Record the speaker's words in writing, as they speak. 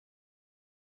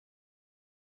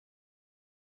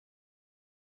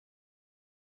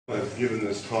I've given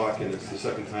this talk, and it's the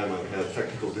second time I've had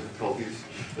technical difficulties.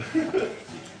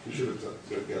 We should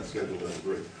have got scheduled on a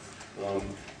break.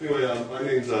 Anyway, my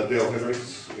name's Dale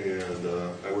Heinrichs, and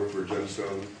I work for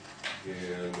GemStone,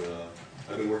 and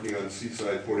I've been working on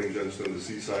Seaside, porting GemStone to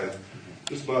Seaside,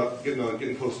 just about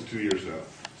getting close to 2 years now.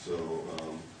 So,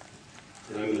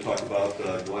 and I'm going to talk about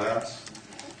glass,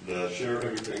 the share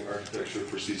everything architecture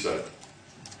for Seaside.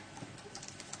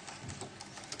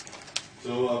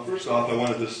 So first off, I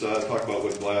want to just talk about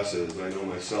what glass is. I know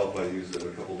myself, I use it in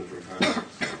a couple different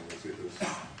contexts. So let's get this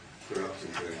clear up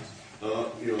some things.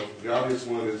 The obvious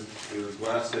one is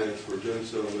glass stands for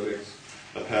GemStone, Linux,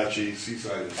 Apache,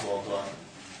 Seaside, and Smalltalk.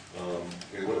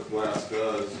 And what glass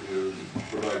does is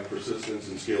provide persistence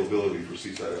and scalability for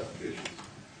Seaside applications.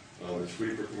 It's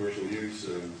free for commercial use,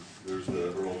 and there's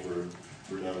the URL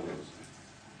for downloads.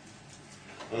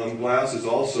 Glass is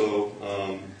also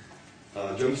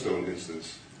GemStone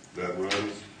instance that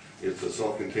runs. It's a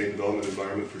self-contained development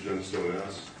environment for GemStone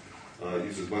S.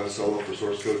 Uses Monticello for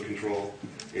source code control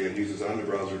and uses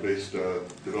on-the-browser-based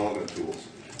development tools.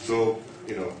 So,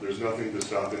 there's nothing to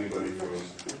stop anybody from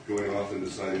going off and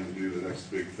deciding to do the next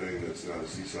big thing that's not a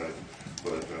Seaside,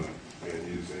 but and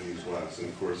use glass. And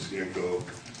of course, Yanko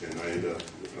and Aida,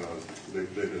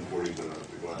 they've been porting the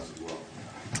glass as well.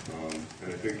 And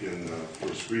I think for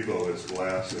Scribo, it's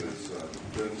glass, and it's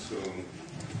GemStone,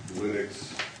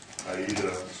 Linux,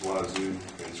 Aida, Swazoo,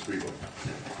 and Scribo.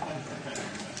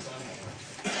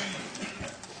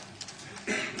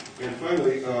 And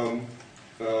finally,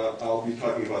 I'll be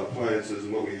talking about appliances,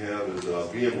 and what we have is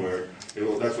VMware.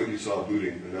 And that's what you saw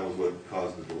booting, and that was what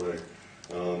caused the delay.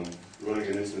 Running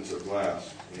an instance of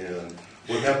glass. And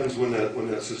what happens when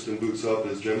that system boots up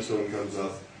is GemStone comes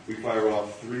up. We fire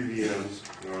off 3 VMs,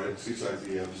 all right, Seaside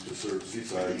VMs to serve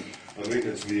Seaside, a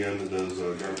maintenance VM that does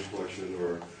garbage collection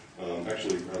or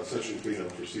actually session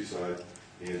cleanup for Seaside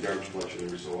and garbage collection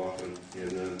every so often.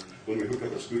 And then when we hook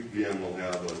up a Squeak VM, we'll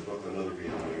have another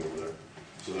VM running over there.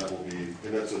 So that will be,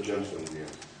 and that's a GemStone VM.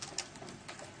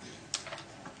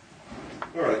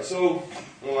 All right, so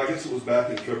I guess it was back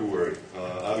in February.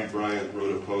 Avi Bryant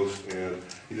wrote a post, and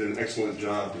he did an excellent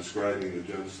job describing the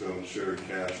GemStone shared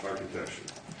cache architecture.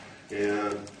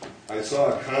 And I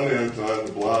saw a comment on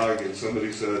the blog, and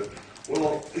somebody said,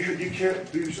 "Well, you can't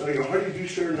do. How do you do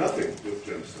share nothing with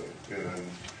GemStone?" And I'm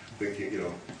thinking,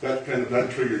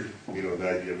 that triggered, the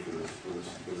idea for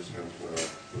this kind of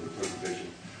for the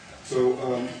presentation.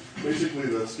 So basically,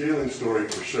 the scaling story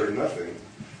for share nothing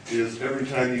is every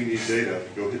time you need data,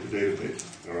 go hit the database.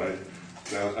 All right.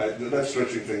 Now that's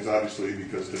stretching things obviously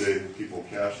because today people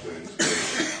cache things.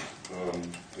 But,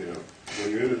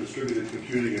 when you're in a distributed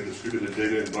computing and distributed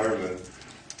data environment,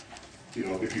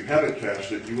 if you haven't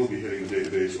cached it, you will be hitting the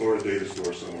database or a data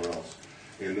store somewhere else,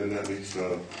 and then that leads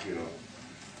to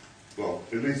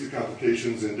it leads to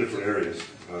complications in different areas,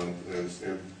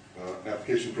 and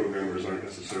application programmers aren't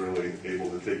necessarily able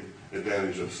to take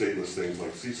advantage of stateless things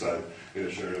like Seaside in a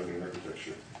shared nothing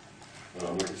architecture.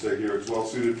 Like I say here, it's well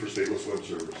suited for stateless web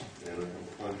servers and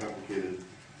uncomplicated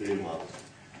data models.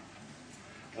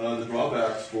 The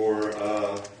drawbacks for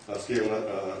a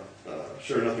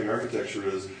share nothing architecture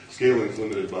is scaling is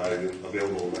limited by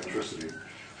available electricity.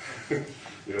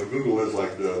 Google is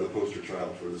like the poster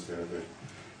child for this kind of thing.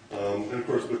 And of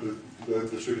course, but the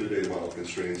distributed data model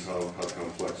constrains how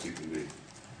complex you can be.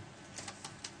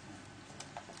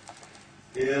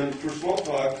 And for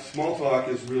Smalltalk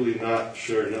is really not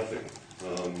share nothing.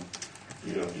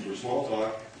 For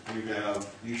Smalltalk,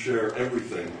 you share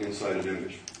everything inside an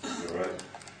image. All right.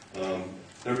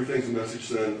 Everything's a message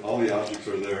send. All the objects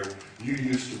are there. You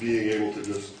used to being able to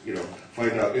just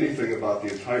find out anything about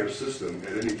the entire system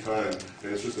at any time,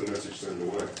 and it's just a message send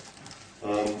away.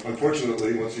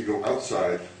 Unfortunately, once you go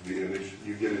outside the image,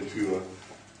 you get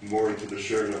more into the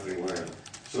share nothing land.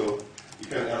 So you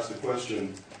kind of ask the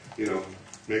question,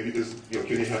 maybe this,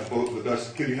 can you have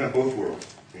both Can you have both worlds?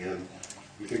 And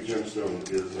we think GemStone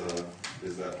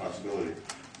is that possibility.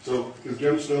 So, because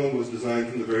GemStone was designed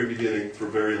from the very beginning for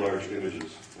very large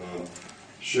images,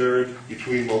 shared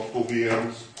between multiple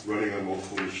VMs, running on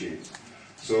multiple machines.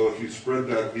 So if you spread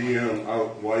that VM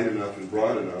out wide enough and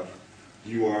broad enough,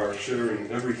 you are sharing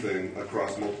everything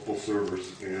across multiple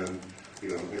servers and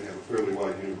have a fairly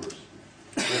wide universe.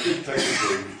 I think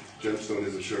technically GemStone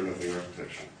is a share nothing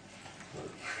architecture.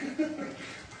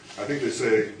 I think they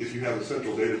say if you have a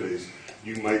central database,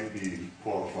 you might be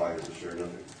qualified as a share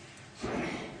nothing. So,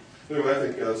 anyway, I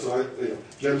think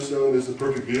GemStone is the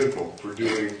perfect vehicle for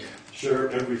doing share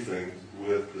everything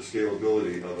with the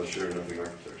scalability of a share nothing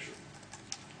architecture.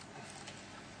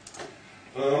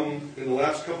 In the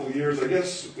last couple of years, I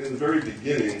guess in the very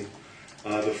beginning,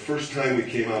 the first time we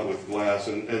came out with Glass,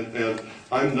 and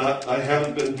I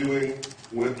haven't been doing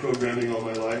web programming all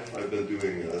my life. I've been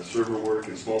doing server work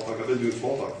and Smalltalk. I've been doing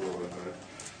Smalltalk for a long time.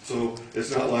 So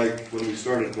it's not like when we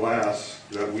started Glass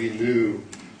that we knew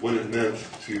what it meant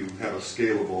to have a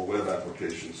scalable web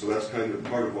application. So that's kind of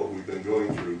part of what we've been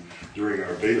going through during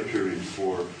our beta period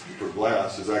for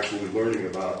Glass, is actually learning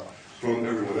about, from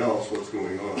everyone else, what's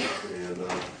going on,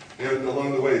 and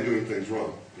along the way doing things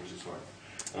wrong, which is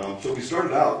fine. So we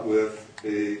started out with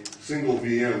a single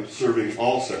VM serving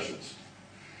all sessions,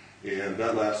 and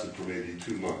that lasted for maybe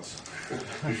 2 months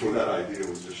before that idea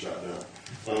was just shot down.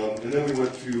 And then we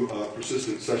went to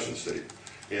persistent session state,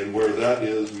 and where that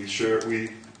is, we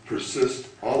persist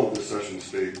all of the session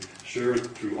state, share it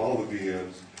through all the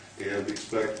VMs, and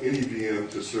expect any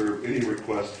VM to serve any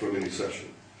request from any session.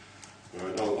 All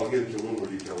right, I'll get into a little more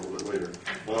detail a little bit later.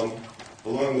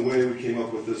 Along the way, we came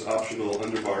up with this optional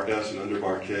underbar S and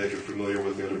underbar K. If you're familiar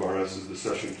with the underbar S is the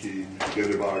session key, the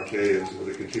underbar K is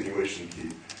the continuation key.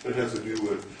 It has to do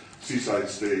with Seaside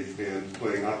state and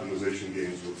playing optimization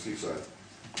games with Seaside.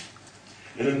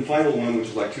 And then the final one, which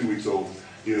is like 2 weeks old,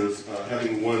 is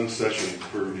having one session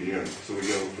per VM. So we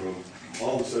go from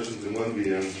all the sessions in one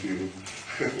VM to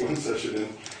one session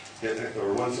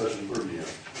one session per VM.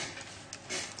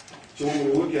 So when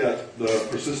we look at the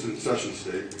persistent session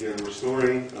state, again, we're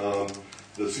storing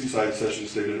the Seaside session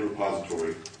state in a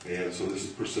repository, and so this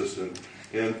is persistent.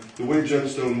 And the way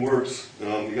GemStone works,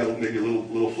 you got maybe a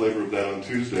little flavor of that on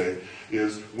Tuesday,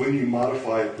 is when you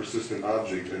modify a persistent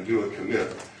object and do a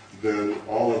commit, then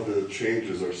all of the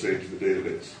changes are saved to the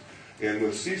database. And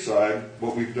with Seaside,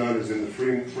 what we've done is in the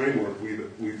framework,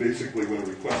 we basically, when a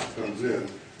request comes in,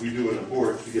 we do an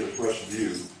abort to get a fresh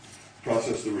view,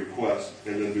 process the request,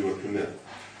 and then do a commit.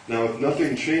 Now, if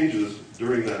nothing changes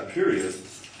during that period,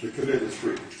 the commit is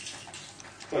free.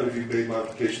 But if you've made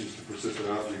modifications to persistent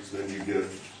objects, then you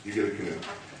get a commit.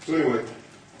 So anyway,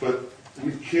 but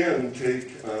we can take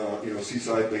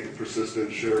Seaside, make it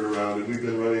persistent, share it around, and we've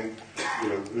been running.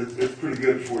 It's pretty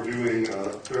good for doing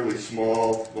fairly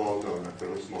small. Well, no, not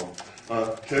fairly small.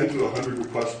 10 to 100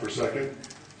 requests per second.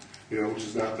 Which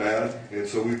is not bad, and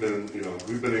so we've been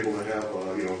able to have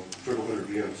several hundred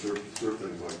VMs serve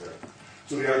things like that.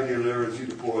 So the idea there is you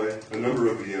deploy a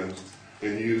number of VMs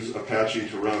and use Apache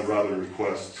to round robin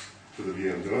requests to the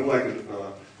VMs. And unlike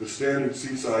the standard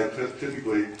Seaside,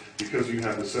 typically because you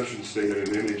have the session state in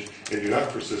an image and you're not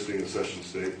persisting the session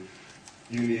state,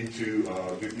 you need to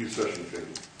use session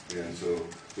fitting. And so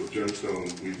with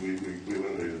GemStone, we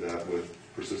eliminated that with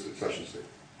persistent session state.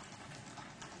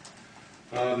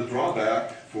 The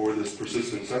drawback for this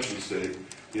persistent session state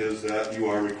is that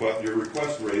your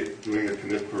request rate, doing a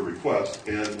commit per request,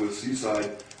 and with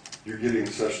Seaside, you're getting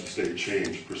session state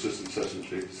change, persistent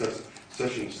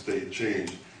session state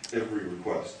change every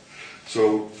request.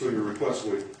 So your request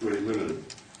rate limited,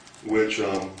 which,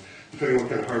 depending on what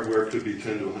kind of hardware, could be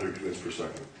 10 to 100 commits per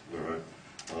second. All right,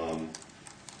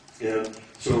 and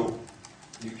so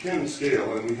you can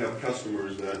scale, and we have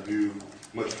customers that do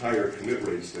much higher commit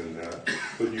rates than that,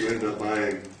 but you end up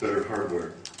buying better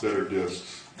hardware, better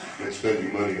disks, and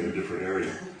spending money in a different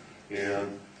area.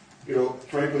 And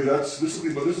frankly, this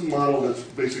is a model that's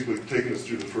basically taken us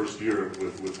through the first year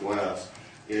with Glass.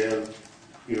 And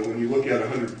when you look at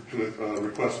 100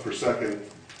 requests per second,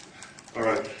 all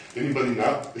right, anybody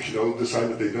not decide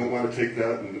that they don't want to take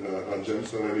that on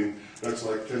GemStone? I mean, that's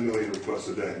like 10 million requests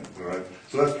a day. All right,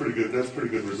 so that's pretty good. That's pretty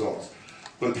good results.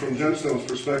 But from GemStone's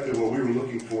perspective, what we were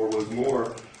looking for was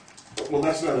more. Well,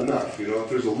 that's not enough. If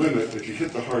there's a limit, if you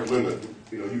hit the hard limit,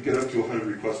 you get up to 100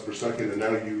 requests per second, and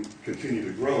now you continue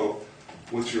to grow.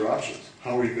 What's your options?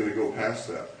 How are you going to go past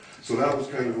that? So that was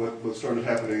kind of what started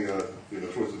happening,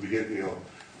 towards the beginning,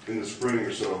 in the spring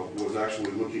or so, was actually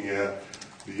looking at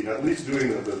least doing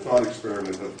the thought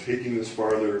experiment of taking this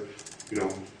farther.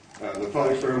 The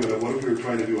thought experiment of what if we were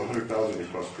trying to do 100,000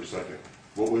 requests per second?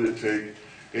 What would it take?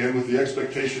 And with the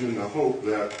expectation and the hope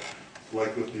that,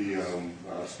 like with the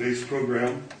space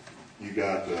program, you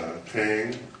got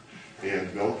Tang and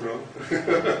Velcro,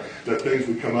 that things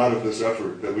would come out of this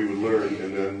effort that we would learn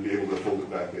and then be able to fold it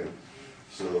back in.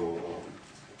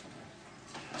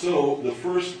 So the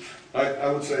first, I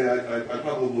would say I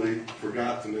probably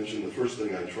forgot to mention the first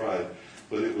thing I tried,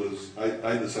 but it was,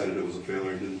 I decided it was a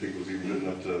failure and didn't think it was even good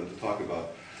enough to talk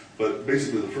about. But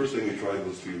basically the first thing we tried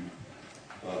was to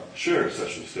share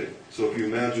session state. So if you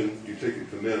imagine you take a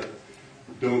commit,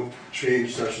 don't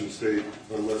change session state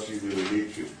unless you really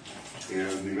need to.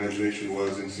 And the imagination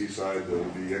was in Seaside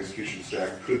the execution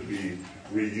stack could be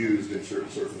reused in certain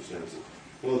circumstances.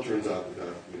 Well, it turns out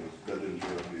that didn't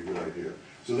turn out to be a good idea.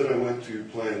 So then I went to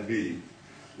plan B,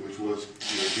 which was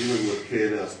dealing with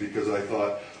KNS, because I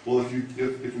thought, well,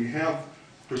 if we have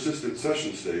persistent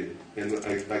session state, and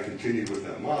I continued with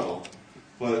that model,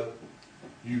 but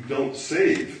you don't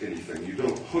save anything. You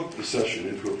don't hook the session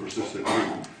into a persistent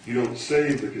loop. You don't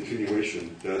save the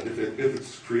continuation. That if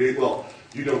it's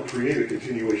you don't create a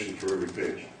continuation for every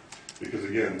page. Because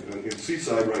again, in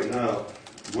Seaside right now,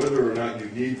 whether or not you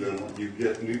need them, you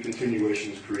get new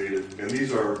continuations created. And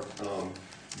these are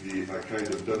the kind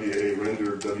of WA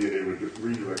render, WA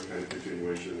redirect kind of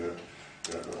continuation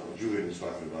that Julian is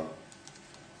talking about.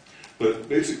 But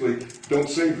basically, don't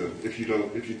save them if you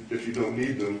don't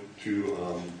need them to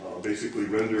basically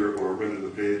render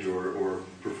the page or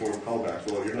perform callbacks.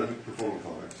 Well, you're not performing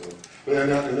callbacks, so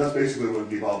and that's basically what it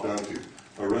devolved down to: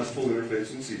 a RESTful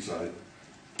interface in Seaside.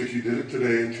 If you did it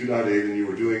today in 2.8 and you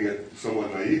were doing it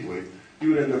somewhat naively,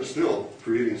 you would end up still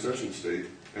creating session state,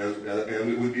 and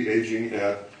it would be aging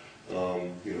at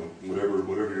whatever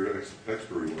your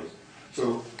expiry was.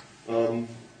 So.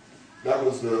 That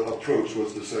was the approach,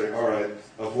 was to say, all right,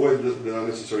 avoid the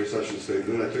unnecessary session state.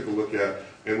 And then I took a look at,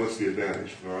 and what's the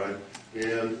advantage, all right?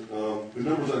 And the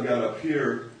numbers I've got up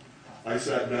here, I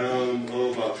sat down,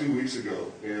 about 2 weeks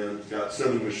ago and got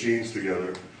 7 machines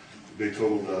together. They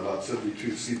totaled about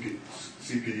 72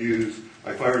 CPUs.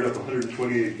 I fired up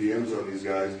 128 VMs on these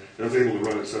guys, and I was able to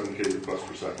run at 7K requests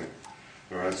per second.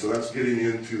 All right, so that's getting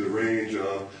into the range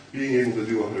of being able to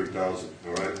do 100,000,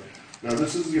 all right? Now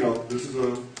this is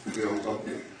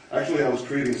actually I was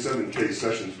creating 7K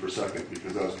sessions per second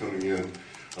because I was coming in,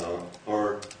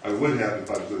 or I would have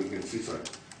if I was living in Seaside,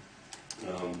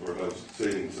 or if I was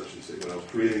saving the session state, but I was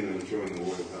creating them and throwing them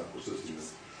away without persisting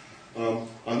them.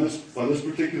 On this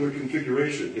particular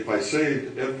configuration, if I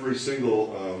saved every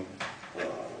single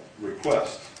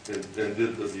request and did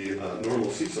the normal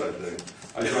Seaside thing,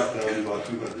 I dropped down to about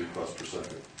 200 requests per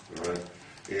second. All right.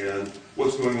 And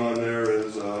what's going on there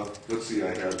is, let's see, I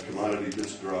had commodity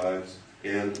disk drives,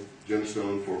 and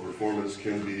GemStone for performance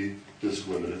can be disk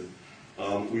limited.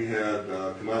 We had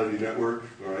commodity network,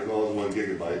 all right, well, it was 1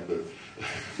 gigabyte, but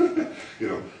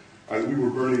we were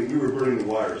burning the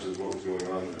wires is what was going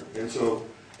on there. And so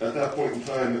at that point in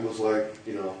time, it was like,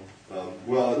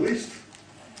 well, at least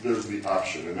there's the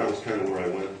option, and that was kind of where I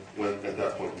went at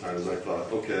that point in time, as I thought,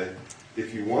 okay.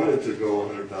 If you wanted to go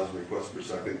 100,000 requests per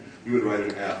second, you would write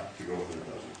an app to go 100,000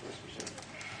 requests per second.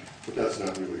 But that's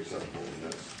not really acceptable,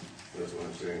 and that's what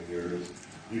I'm saying here is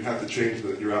you have to change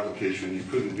your application. You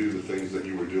couldn't do the things that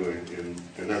you were doing,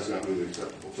 and that's not really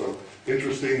acceptable. So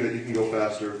interesting that you can go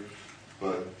faster,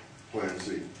 but plan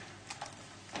C.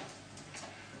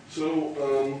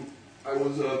 So I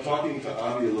was talking to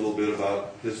Avi a little bit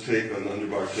about his take on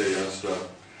underbar KS stuff,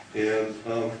 and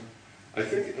I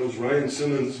think it was Ryan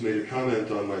Simmons made a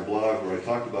comment on my blog where I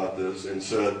talked about this and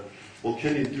said, well,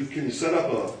 can you set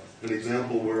up an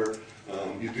example where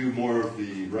you do more of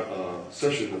the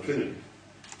session affinity,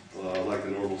 like a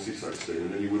normal Seaside state,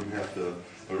 and then you wouldn't have to,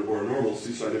 or a normal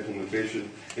Seaside implementation,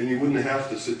 and you wouldn't have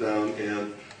to sit down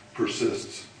and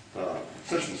persist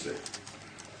session state.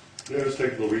 There's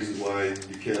technical reasons why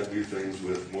you can't do things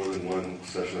with more than one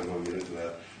session. I won't get into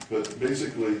that. But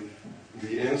basically,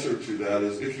 the answer to that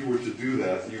is if you were to do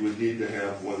that, you would need to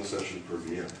have 1 session per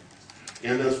VM.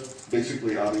 And that's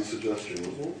basically Avi's suggestion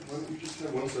was, well, why don't you just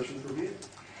have 1 session per VM?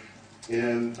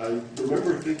 And I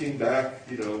remember thinking back,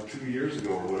 2 years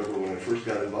ago or whatever, when I first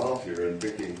got involved here, and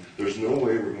thinking, there's no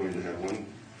way we're going to have one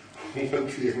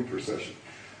VM per session.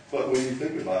 But when you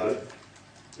think about it,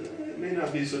 it may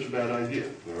not be such a bad idea,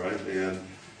 all right? And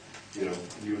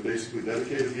you would basically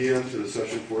dedicate a VM to the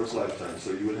session for its lifetime.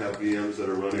 So you would have VMs that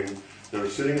are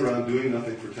sitting around doing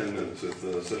nothing for 10 minutes if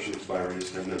the session expiry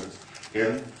is 10 minutes.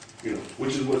 And,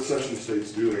 which is what session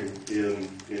state's doing in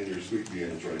your Squeak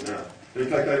VMs right now. And in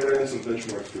fact, I ran some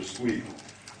benchmarks for Squeak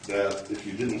that if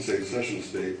you didn't save session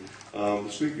state, the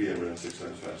Squeak VM ran 6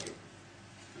 times faster.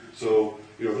 So,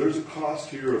 there's a cost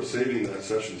here of saving that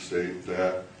session state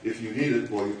that if you need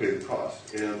it, well, you pay the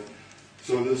cost. And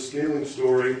so this scaling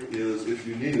story is if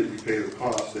you need it, you pay the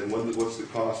cost, and what's the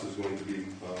cost is going to be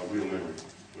real memory,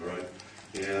 all right?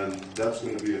 And that's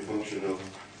going to be a function of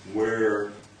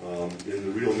where in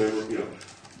the real memory,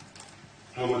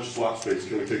 how much swap space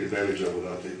can we take advantage of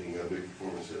without taking big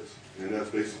performance hits? And that's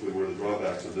basically where the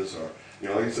drawbacks of this are.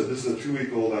 Like I said, this is a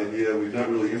 2-week-old idea. We've not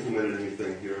really implemented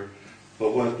anything here.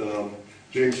 But what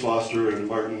James Foster and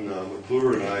Martin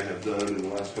McClure and I have done in the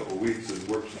last couple of weeks is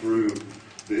worked through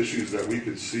the issues that we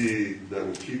could see that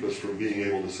would keep us from being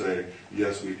able to say,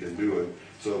 yes, we can do it.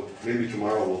 So maybe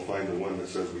tomorrow we'll find the one that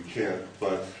says we can't.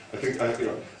 But I think,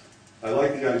 I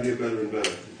like the idea better and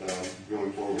better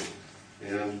going forward.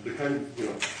 And the kind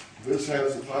of, this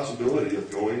has the possibility of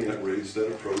going at rates that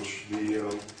approach the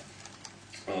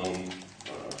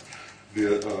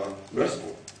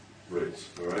RESTful rates,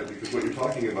 all right? Because what you're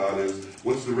talking about is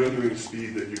what's the rendering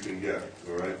speed that you can get,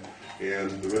 all right?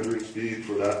 And the rendering speed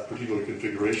for that particular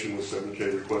configuration was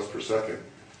 7K requests per second.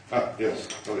 Yes,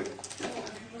 Elliot. Well,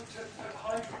 have you looked at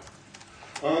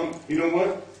Hydra? You know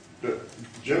what? The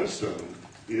GemStone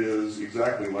is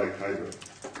exactly like Hydra,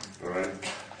 all right?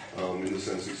 In the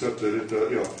sense, except that it,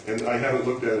 and I haven't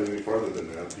looked at it any farther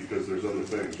than that because there's other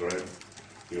things, right?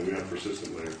 You know, we have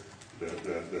persistent layer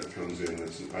that comes in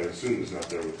that's, I assume, is not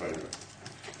there with Hydra.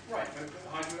 Right, but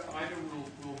Hydra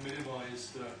will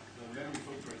minimize the memory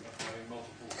footprint by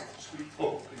multiple sweep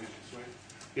images, right?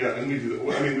 Yeah, and we do that.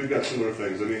 Well, I mean, we've got similar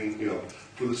things. I mean,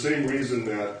 for the same reason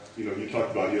that, you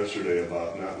talked about yesterday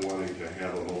about not wanting to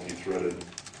have a multi-threaded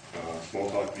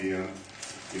Smalltalk VM,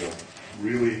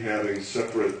 really having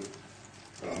separate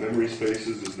memory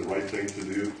spaces is the right thing to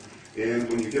do. And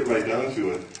when you get right down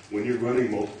to it, when you're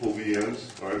running multiple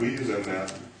VMs, all right, we use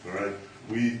mmap, all right,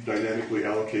 we dynamically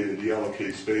allocate and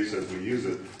deallocate space as we use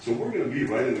it. So we're going to be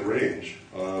right in the range.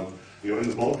 And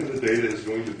the bulk of the data is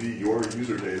going to be your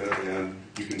user data, and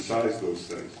you can size those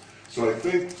things. So I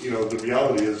think, the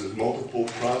reality is multiple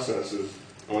processes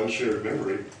on shared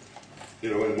memory,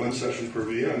 and one session per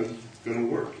VM is going to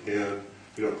work. And,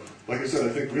 like I said,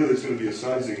 I think really it's going to be a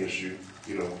sizing issue.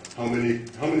 How many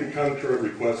concurrent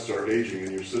requests are aging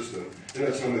in your system, and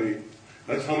that's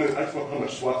how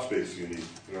much swap space you need,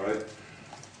 all right?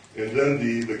 And then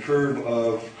the curve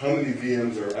of how many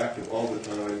VMs are active all the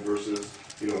time versus,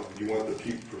 you want the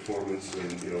peak performance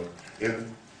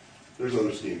and there's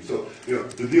other schemes. So,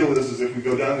 the deal is if we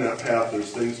go down that path,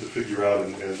 there's things to figure out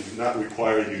and not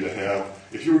require you to have,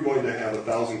 if you were going to have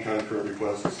 1,000 concurrent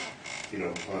requests,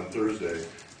 on Thursday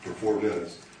for 4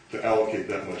 minutes, to allocate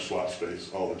that much swap space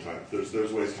all the time.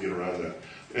 There's ways to get around that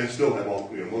and still have all,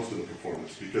 most of the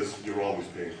performance because you're always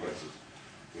paying prices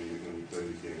when you play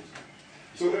these games.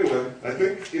 So anyway, I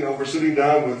think, we're sitting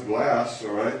down with glass,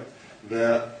 all right,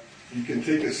 that you can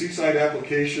take a Seaside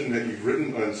application that you've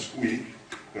written on Squeak,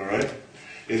 all right,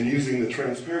 and using the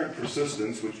transparent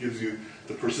persistence, which gives you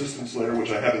the persistence layer,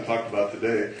 which I haven't talked about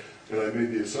today, and I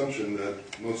made the assumption that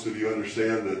most of you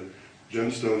understand that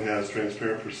GemStone has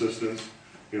transparent persistence.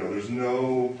 There's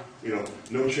no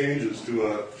changes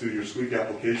to your Squeak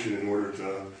application in order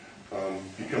to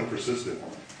become persistent.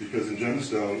 Because in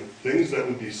GemStone, things that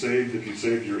would be saved if you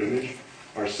saved your image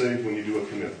are saved when you do a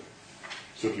commit.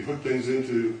 So if you hook things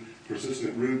into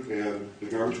persistent root and the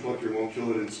garbage collector won't kill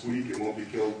it in Squeak, it won't be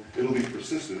killed, it'll be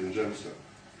persistent in GemStone.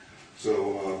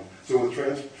 So with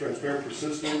transparent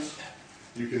persistence,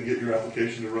 you can get your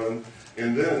application to run.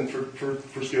 And then for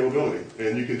scalability,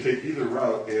 and you can take either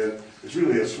route, and it's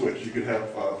really a switch. You can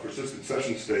have persistent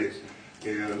session states,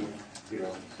 and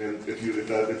and if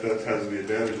that has the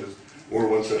advantages, or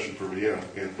one session per VM,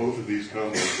 and both of these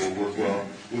combos will work well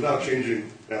without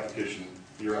changing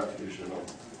your application at all.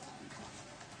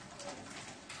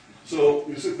 So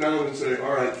you sit down and say,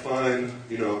 all right, fine.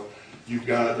 You've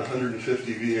got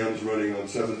 150 VMs running on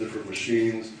 7 different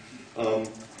machines. How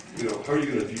are you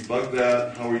going to debug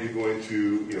that? How are you going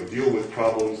to, deal with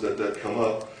problems that come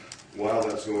up while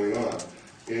that's going on?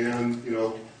 And,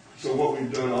 so what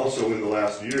we've done also in the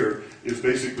last year is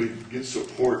basically get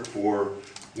support for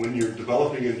when you're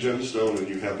developing in GemStone and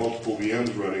you have multiple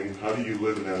VMs running, how do you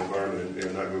live in that environment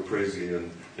and not go crazy and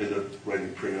end up writing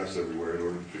printfs everywhere in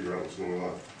order to figure out what's going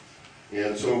on?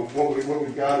 And so what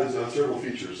we've got is several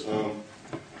features.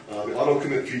 The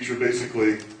auto-commit feature,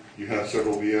 basically, you have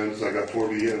several VMs. I got 4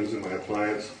 VMs in my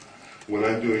appliance. When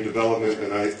I'm doing development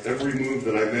and every move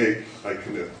that I make, I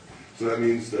commit. So that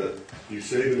means that you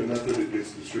save in a method, it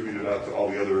gets distributed out to all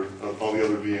the other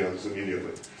VMs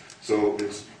immediately. So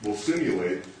we'll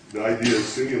simulate. The idea is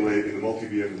simulate in a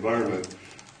multi-VM environment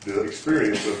the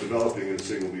experience of developing in a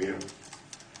single VM.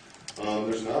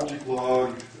 There's an object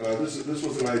log. This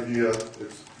was an idea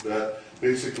that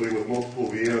basically with multiple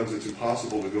VMs, it's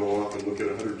impossible to go off and look at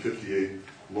 158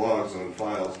 logs on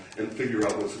files and figure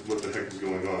out what the heck is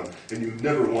going on. And you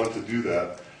never want to do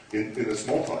that in a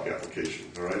Smalltalk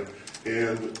application, all right?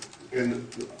 And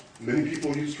many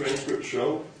people use transcript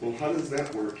show. Well, how does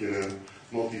that work in a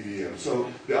multi-VM? So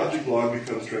the object log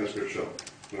becomes transcript show,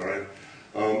 all right?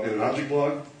 And an object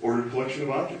log, ordered collection of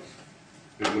objects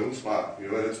in one spot,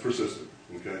 and it's persistent,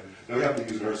 okay? Now we have to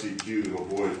use an RCQ to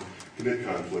avoid commit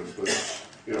conflicts, but,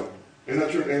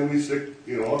 and we stick,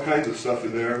 all kinds of stuff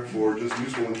in there for just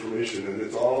useful information, and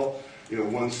it's all,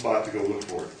 one spot to go look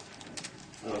for it.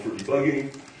 For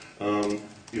debugging,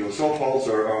 self-halts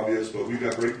are obvious, but we've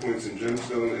got breakpoints in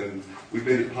GemStone, and we've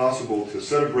made it possible to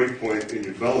set a breakpoint in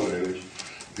your development image.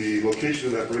 The location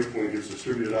of that breakpoint gets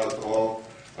distributed out to all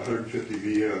 150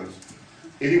 VMs.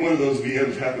 Any one of those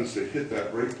VMs happens to hit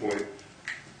that breakpoint,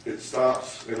 it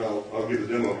stops, and I'll give a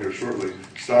demo here shortly,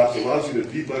 stops, allows you to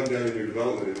debug that in your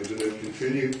development image, and then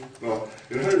continue. Well,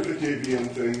 in a 158 VM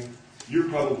thing, you're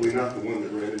probably not the one that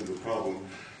ran into the problem,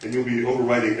 and you'll be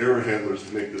overriding error handlers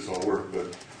to make this all work.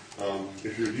 But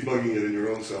if you're debugging it in your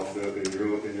own self, in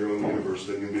your own universe,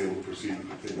 then you'll be able to proceed and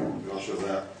continue. And I'll show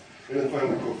that. And then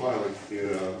finally, profiling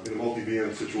in a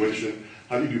multi-VM situation.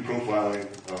 How do you do profiling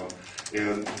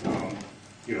and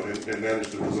manage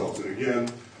the results? And again,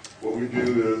 what we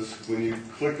do is when you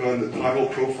click on the toggle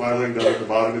profiling down at the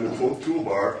bottom in the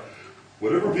toolbar,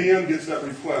 whatever VM gets that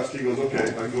request, he goes,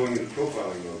 okay, I'm going into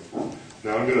profiling mode.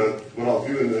 Now what I'll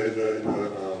do in the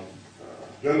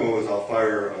demo is I'll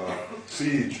fire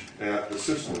Siege at the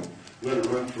system, let it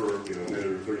run for a minute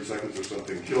or 30 seconds or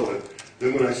something, kill it.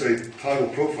 Then when I say toggle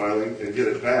profiling and get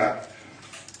it back,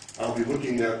 I'll be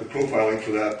looking at the profiling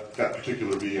for that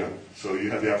particular VM. So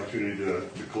you have the opportunity to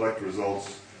collect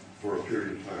results for a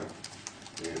period of time.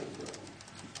 And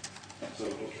so,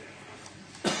 okay.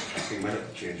 You might have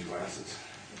to change glasses.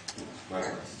 My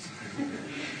glasses.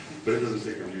 But it doesn't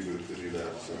take a reboot to do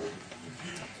that. So.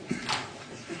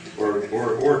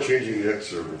 Or changing the X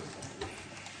server.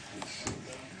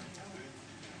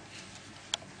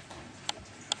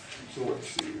 So let's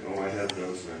see. Oh, I had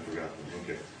those and I forgot them.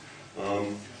 Okay.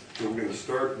 So we're going to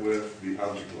start with the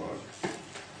object log.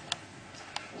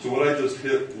 So what I just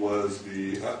hit was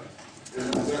the.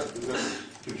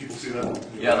 Can people see that?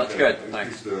 Yeah, that's good.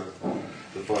 Thanks. The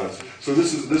fonts. So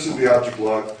this is the object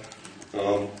log.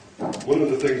 One of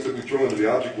the things that we throw into the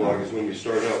object log is when we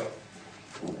start up,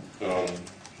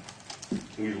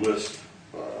 we list.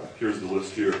 Here's the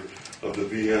list here of the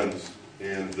VMs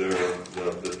and the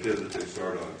PID that they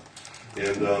start on.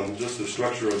 And just the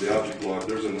structure of the object log,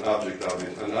 there's an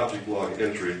object log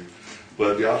entry,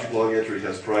 but the object log entry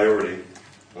has priority,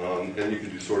 and you can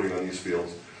do sorting on these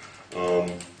fields.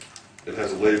 It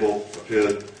has a label, a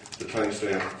PID, the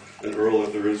timestamp, an URL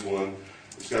if there is one.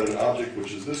 It's got an object,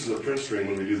 this is a print string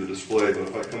when we do the display, but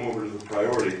if I come over to the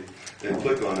priority and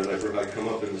click on it, I come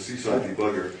up in the Seaside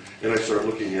debugger, and I start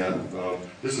looking at,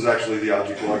 this is actually the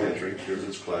object log entry, here's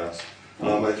its class.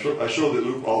 I show that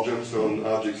OOP, all GemStone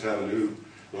objects have an OOP.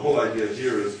 The whole idea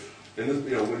here is, and this,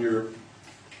 when you're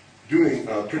doing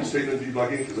print statement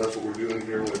debugging, because that's what we're doing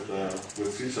here with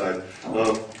Seaside,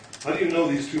 how do you know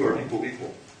these two are equal?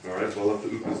 All right, well, if the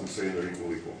OOP isn't saying they're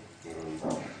equal.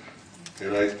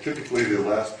 And typically the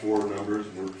last four numbers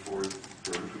work for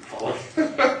column,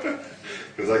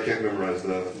 because I can't memorize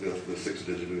the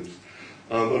 6-digit OOPs.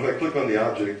 But if I click on the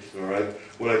object, all right,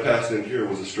 what I passed in here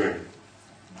was a string.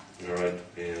 All right,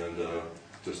 and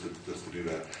just to do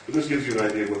that. But this gives you an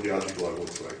idea of what the object log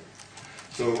looks like.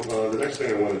 So the next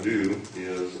thing I want to do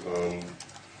is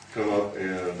come up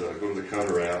and go to the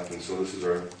counter app, and so this is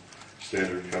our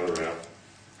standard counter app,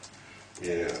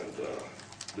 and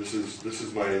this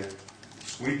is my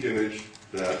Squeak image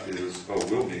that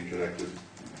will be connected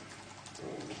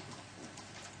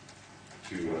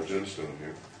to GemStone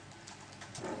here.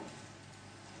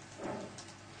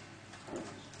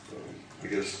 I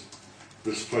guess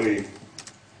the funny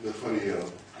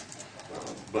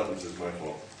buttons is my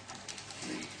fault.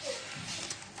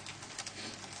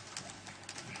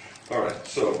 All right,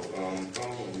 so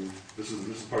this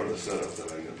is part of the setup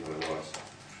that I lost.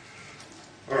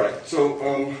 All right, so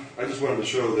I just wanted to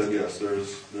show that yes,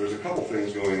 there's a couple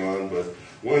things going on, but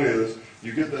one is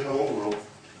you get the hello world.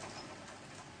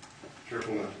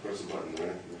 Careful not to press the button,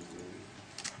 right?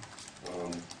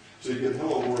 So you get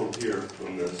hello world here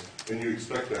from this, and you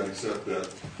expect that, except that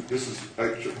this is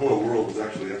hello world was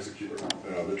actually executed.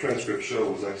 The transcript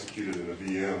show was executed in a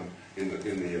VM in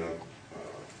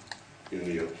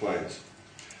the appliance.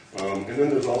 And then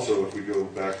there's also, if we go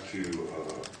back here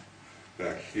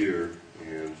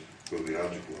and go to the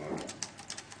object log,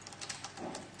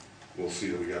 we'll see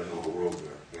that we got hello world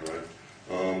there.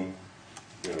 All right,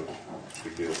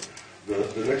 big deal.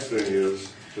 The next thing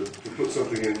is to put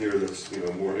something in here that's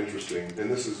more interesting,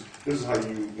 and this is how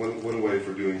one way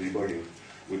for doing debugging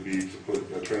would be to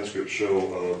put a transcript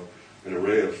show of an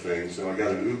array of things. Now I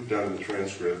got an OOP down in the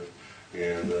transcript,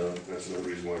 and that's another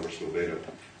reason why we're still beta.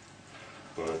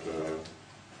 But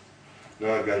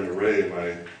now I've got an array in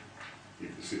my. You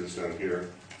can see this down here.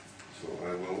 So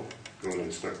I will go and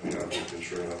inspect the object, and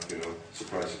sure enough,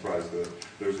 surprise, surprise,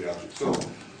 there's the object. So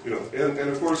and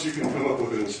of course you can come up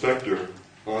with an inspector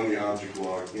on the object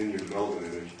log in your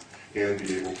development image and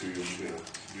be able to do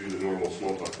the normal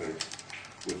Smalltalk thing.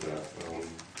 with that.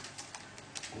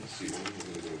 Let's see, what are we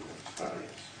going to do next?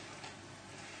 Yes.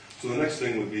 So the next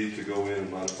thing would be to go in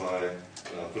and modify,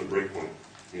 put a breakpoint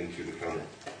into the counter.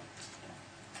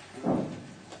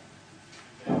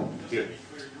 Just to be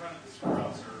clear, you run this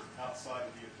browser outside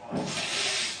of the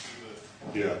appliance.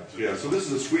 Yeah. So this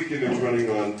is a squeak image running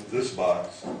on this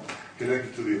box,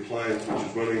 connected to the appliance, which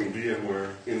is running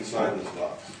VMware inside this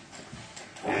box.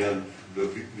 And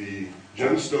the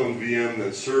GemStone VM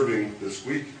that's serving the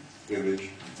squeak image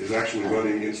is actually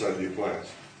running inside the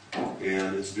appliance.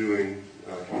 And it's doing,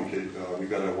 we've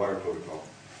got a wire protocol.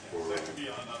 So that could be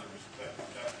on another,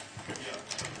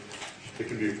 that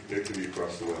could be on It can be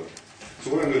across the web.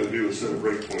 So what I'm going to do is set a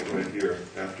breakpoint right here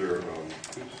after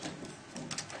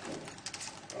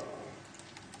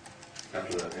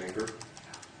after that anchor.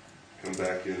 Come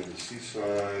back into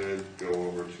Seaside, go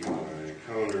over to my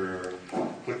counter,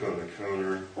 click on the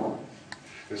counter.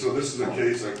 And so this is a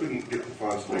case, I couldn't get the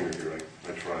fonts bigger here,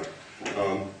 I tried.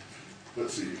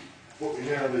 Let's see, what we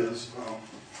have is,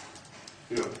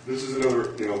 this is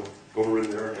another,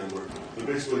 overridden error handler. But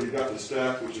basically you've got the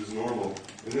stack, which is normal,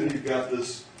 and then you've got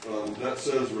this, that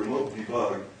says remote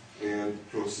debug and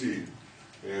proceed.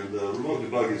 And remote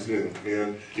debug is new.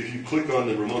 And if you click on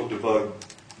the remote debug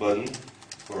button,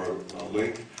 or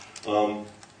link,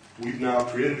 we've now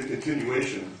created a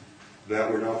continuation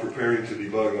that we're now preparing to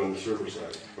debug on the server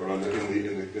side, or in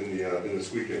the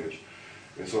squeak image.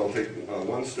 And so I'll take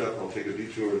one step, I'll take a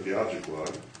detour at the object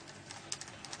log,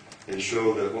 and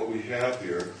show that what we have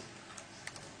here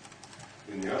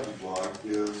in the object log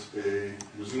is a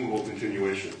resumable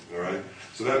continuation, all right?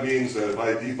 So that means that if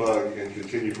I debug and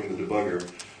continue from the debugger,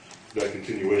 that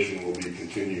continuation will be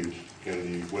continued and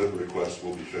the web request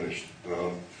will be finished.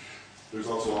 There's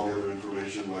also all the other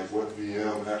information like what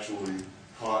VM actually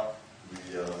caught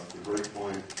the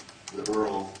breakpoint, the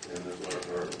URL, and there's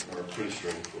our print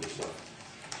string for the stuff.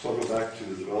 So I'll go back to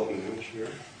the development image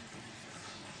here.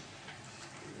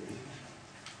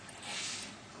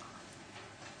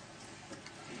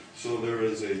 So there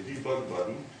is a debug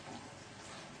button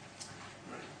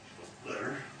right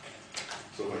there.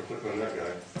 So if I click on that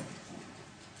guy,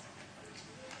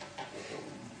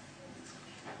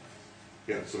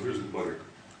 so here's a debugger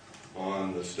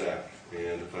on the stack.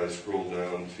 And if I scroll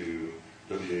down to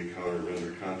WA counter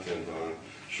render content on,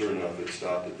 sure enough, it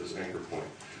stopped at this anchor point.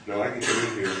 Now I can come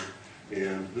in here,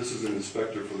 and this is an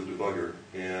inspector for the debugger,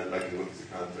 and I can look at the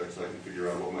context. I can figure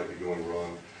out what might be going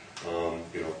wrong. What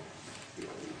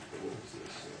is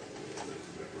this? There's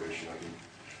a decoration. I can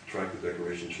track the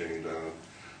decoration chain down.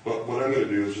 But what I'm going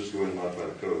to do is just go ahead and modify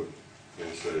the code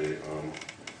and say,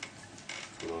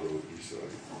 hello,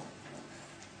 Seaside.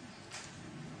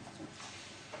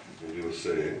 And do a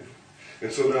save.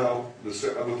 And so now, with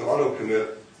the auto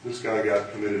commit, this guy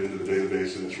got committed into the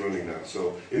database and it's running now.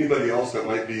 So anybody else that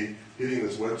might be hitting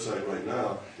this website right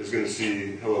now is going to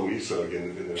see hello ESUG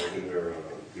in their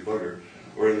debugger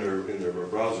or in their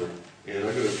browser. And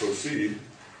I'm going to proceed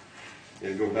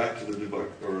and go back to the debug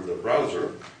or the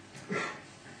browser.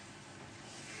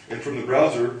 And from the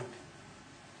browser,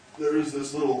 there is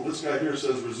this guy here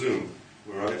says resume.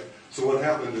 All right. So what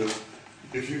happened is,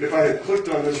 if I had clicked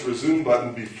on this resume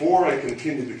button before I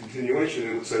continued the continuation,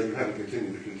 it would say you haven't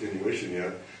continued the continuation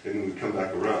yet, and it would come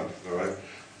back around. All right.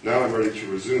 Now I'm ready to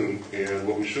resume, and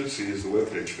what we should see is the web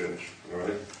page finish. All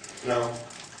right. Now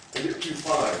I get 2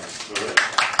 5s. All right.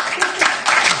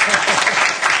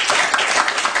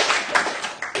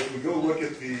 If we go look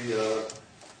at the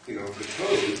the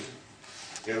code,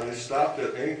 and I stopped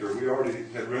at anchor, we already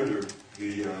had rendered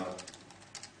the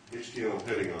HTML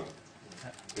heading on.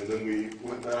 And then we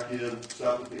went back in,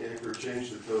 stopped at the anchor,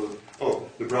 changed the code. Oh,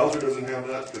 the browser doesn't have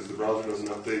that because the browser doesn't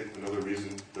update. Another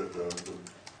reason that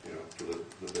for the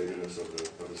beta-ness of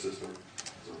the system.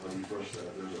 So if I refresh that,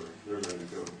 there's our new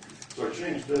code. So I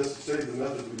changed this, saved the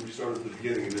method we restarted at the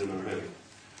beginning, and did another heading.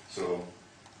 So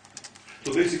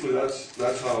basically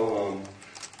that's how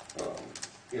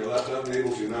that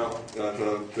enables you now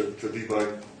to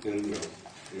debug in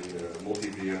a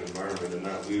multi-VM environment and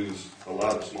not lose a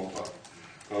lot of small talk.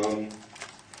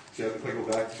 See, if I go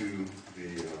back to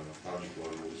the object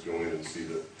log, we'll just go in and see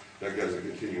that guy's a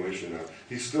continuation now.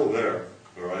 He's still there,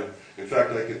 all right? In fact,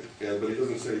 but he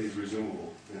doesn't say he's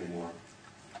resumable anymore.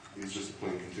 He's just a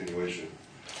plain continuation.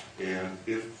 And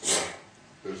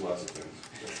there's lots of things.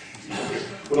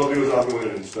 What I'll do is I'll go in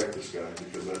and inspect this guy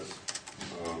because that's,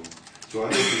 so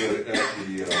I'm looking at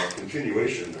the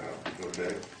continuation now,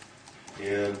 okay?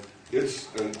 And it's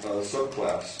a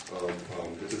subclass of,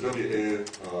 it's a WA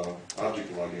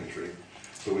object log entry.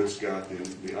 So it's got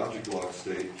the object log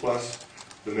state plus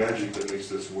the magic that makes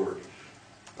this work.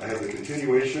 I have the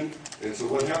continuation, and so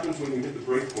what happens when you hit the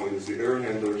breakpoint is the error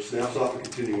handler snaps off the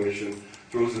continuation,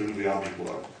 throws it into the object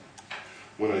log.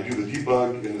 When I do the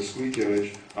debug in the squeak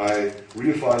image, I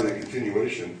reify the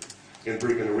continuation and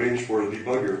bring and arrange for a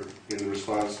debugger in the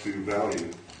response to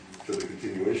value for the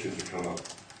continuation to come up.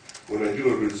 When I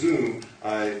do a resume,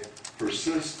 I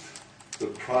persist the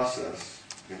process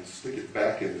and stick it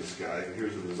back in this guy, and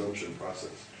here's the resumption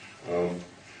process.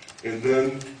 And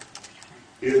then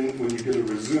when you get a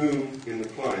resume in the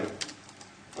client,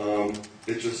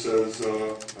 it just says,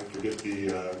 I forget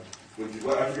what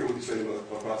you say about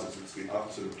a process. It's the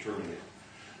opposite of terminate.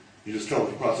 You just tell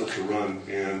the process to run,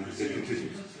 and it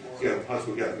continues. Yeah,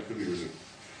 possibly, yeah, it could be resume.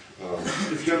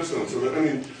 It's GemStone. So that, I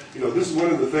mean, this is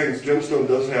one of the things. GemStone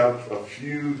does have a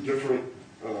few different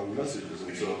messages,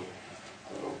 and so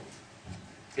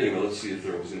anyway, let's see if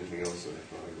there was anything else that I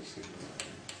thought I was thinking about.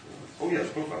 Oh yes,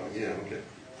 profiling. Yeah, okay.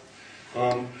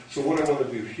 So what I want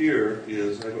to do here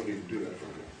is I don't need to do that from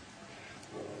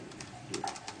here.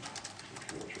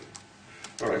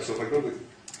 All right, so if I go to,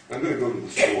 I'm going to go to the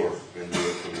store and do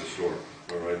it from the store,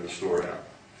 all right, the store app.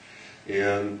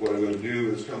 And what I'm going to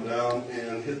do is come down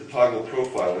and hit the toggle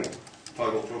profiler.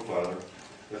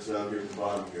 That's down here at the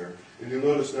bottom here. And you'll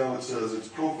notice now it says it's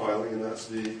profiling, and that's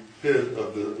the PID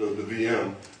of the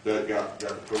VM that got the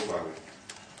profiling.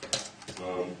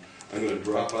 I'm going to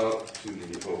drop out to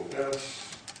the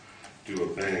OS, do a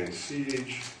bang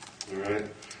siege, all right,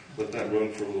 let that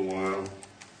run for a little while.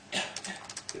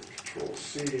 Hit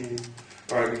Control-C.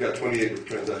 All right, we got 28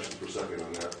 transactions per second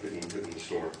on that hitting the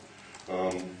store.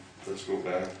 Let's go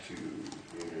back to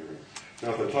here.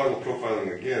 Now, if I toggle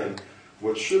profiling again,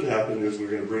 what should happen is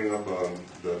we're going to bring up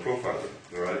the profiler.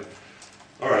 All right.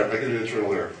 All right, I get an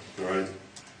internal error. All right.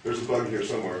 There's a bug here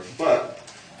somewhere, but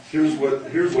here's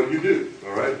what you do.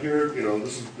 All right. Here,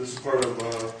 this is part of.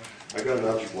 I got an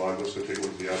object log. Let's go take a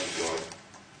look at the object log.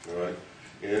 All right.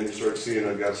 And you start seeing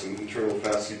I've got some internal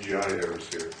fast CGI errors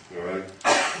here. All right.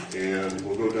 And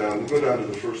we'll go down to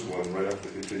the first one right after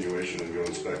the continuation and go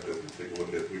inspect it and take a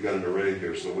look at. We've got an array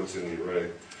here, so what's in the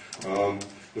array?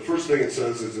 The first thing it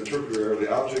says is interpreter error. The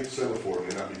object semaphore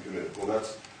may not be committed. Well,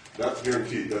 that's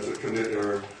guaranteed. That's a commit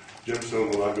error. GemStone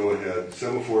will not go ahead.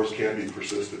 Semaphores can't be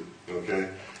persisted. Okay.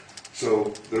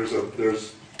 So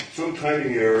there's some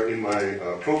timing error in my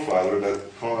profiler that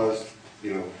caused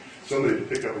somebody to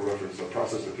pick up a reference, a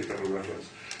process to pick up a reference.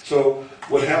 So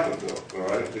what happened though, all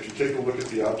right, if you take a look at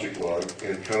the object log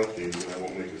and count these, and I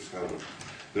won't make this count,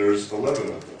 there's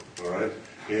 11 of them, all right?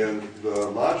 And the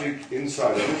logic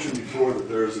inside, I mentioned before that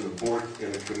there's an abort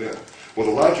and a commit. Well,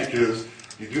 the logic is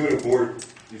you do an abort,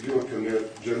 you do a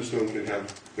commit, GemStone can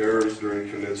have errors during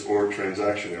commits or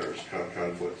transaction errors,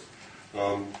 conflicts.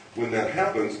 When that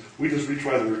happens, we just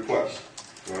retry the request,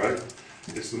 all right?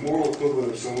 It's the moral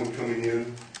equivalent of someone coming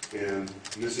in and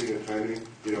missing a timing.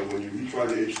 When you retry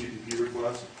the HTTP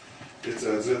request, it's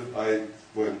as if I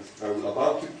was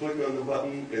about to click on the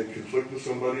button and conflict with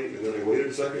somebody, and then I waited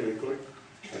a second and clicked.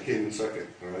 I came in second,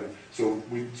 all right? So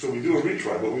we do a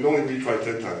retry, but we only retry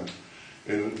 10 times.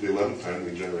 And the 11th time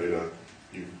we generate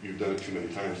you've done it too many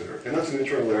times error. And that's an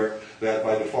internal error that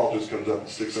by default just comes up and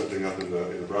sticks something up in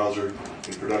the browser.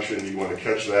 In production, you want to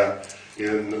catch that.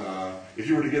 If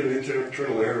you were to get an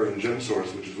internal error in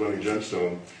GemSource, which is running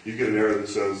GemStone, you get an error that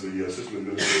says the system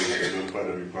administrator has notified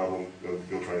of your problem,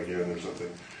 go try again or something.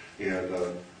 And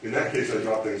in that case, I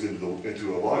drop things into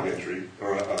a log entry,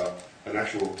 or an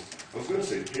actual, I was going to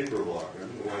say paper log, I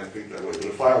don't know why I think that way, but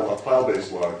a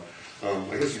file-based log.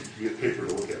 I guess you get paper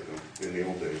to look at them in the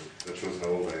old days. That shows how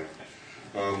old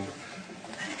I am.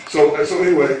 So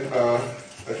anyway,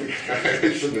 I think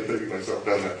I shouldn't have taken myself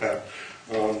down that path.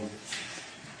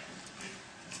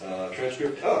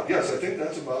 Transcript. Oh, yes, I think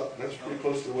that's pretty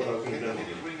close to what I was going to demo. Can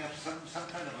you bring up some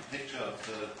kind of a picture of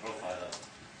the profiler?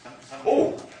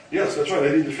 Oh, yes, that's right.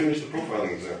 I need to finish the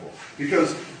profiling example.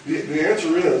 Because the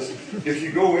answer is, if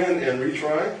you go in and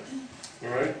retry, all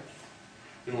right,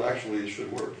 it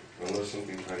should work, unless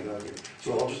something timed out here.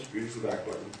 So I'll just use the back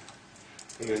button.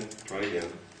 Come in, try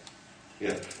again.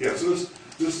 Yeah, so this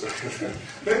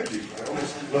thank you. I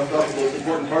almost left out the most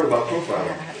important part about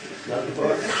profiling. Not the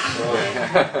bug.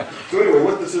 So anyway,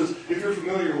 what this is, if you're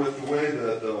familiar with the way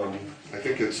that, I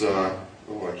think it's, I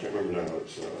can't remember now,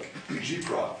 it's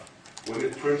gprop. When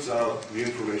it prints out the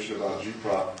information about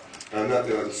gprop,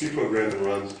 the C program it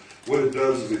runs, what it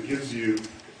does is it gives you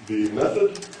the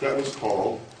method that was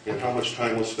called and how much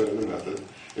time was spent in the method,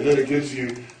 and then it gives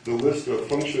you the list of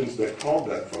functions that called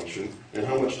that function and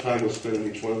how much time was spent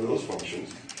in each one of those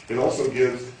functions. It also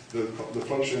gives the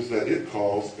functions that it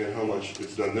calls and how much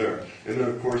it's done there. And then,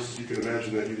 of course, you can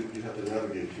imagine that you have to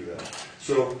navigate through that.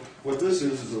 So what this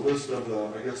is a list of,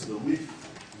 I guess, the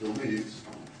leads,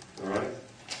 all right,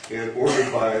 and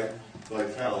ordered by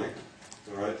tally,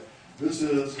 all right. This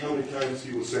is how many times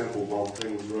he was sampled while the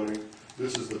thing was running.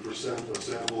 This is the percent of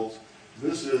samples.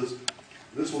 This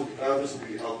will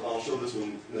be, I'll show this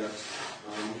one next.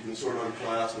 You can sort on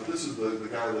class, but this is the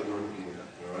guy that we're looking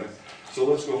at, all right. So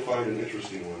let's go find an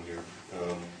interesting one here.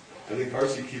 I think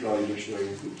RC key value dictionary,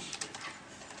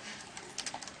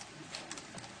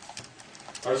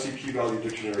 RC key value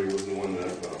dictionary was the one that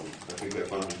I think I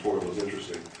found before was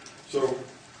interesting. So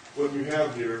what you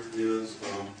have here is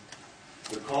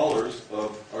the callers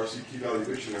of RC key value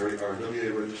dictionary are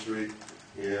WA registry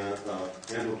and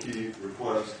handle key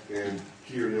request and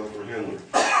key or nil for handler.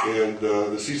 And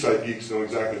the Seaside geeks know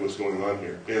exactly what's going on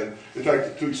here. And in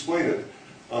fact, to explain it,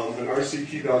 an RC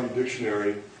key value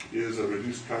dictionary is a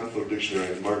reduced conflict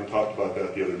dictionary, and Martin talked about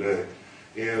that the other day.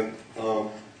 And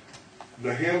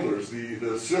the handlers,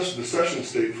 the session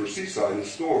state for Seaside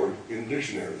is stored in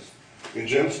dictionaries. In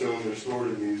GemStone, they're stored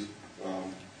in these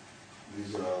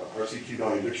RC key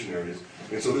value dictionaries.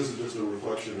 And so this is just a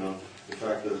reflection of the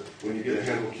fact that when you get a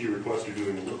handle key request, you're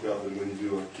doing a lookup, and when you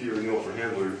do a key or nil for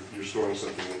handler, you're storing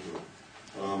something into it.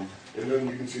 And then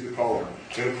you can see the caller.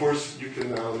 And of course, you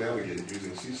can now navigate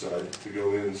using Seaside to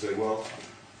go in and say, well,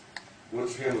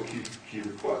 what's handle key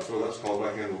request? Well, that's called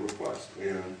by handle request.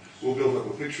 And we'll build up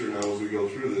a picture now as we go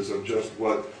through this of just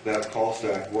what that call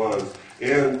stack was,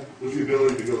 and with the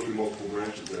ability to go through multiple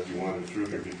branches as you wander through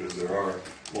here, because there are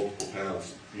multiple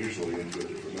paths usually into a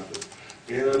different method.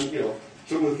 And, you know,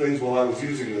 some of the things while I was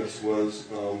using this was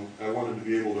I wanted to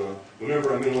be able to,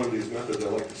 whenever I'm in one of these methods, I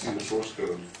like to see the source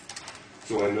code.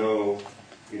 So I know,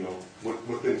 you know,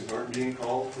 what things aren't being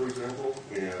called, for example,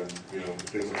 and, you know,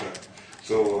 things like that.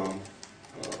 So,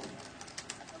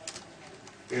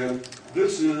 and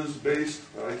this is based,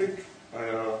 I think,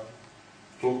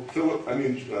 Philip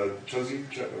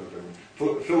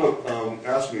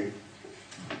asked me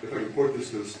if I could port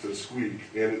this to Squeak,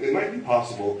 and it might be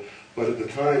possible, but at the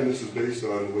time, this is based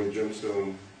on the way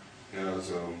GemStone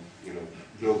has, you know,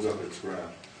 builds up its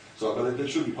graph. So, but it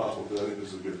should be possible, because I think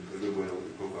this is a good way to look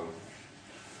at profile.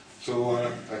 So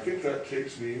I think that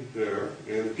takes me there.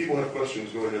 And if people have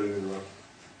questions, go ahead and interrupt,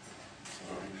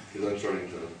 because I'm starting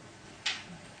to,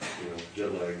 you know,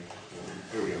 jet lag.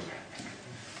 Here we go.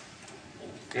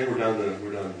 And we're down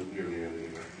near the end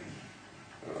anyway.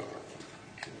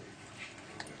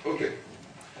 Okay.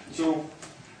 So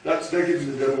that gives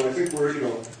you the demo. I think we're, you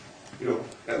know,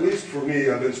 at least for me,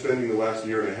 I've been spending the last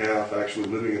year and a half actually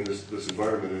living in this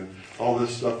environment, and all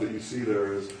this stuff that you see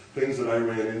there is things that I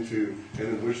ran into and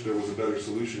in which there was a better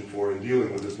solution for in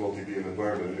dealing with this multi-VM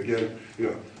environment. And again, you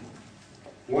know,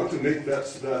 want to make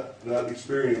that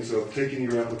experience of taking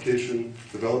your application,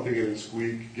 developing it in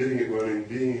Squeak, getting it running,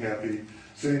 being happy,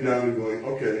 sitting down and going,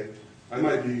 okay, I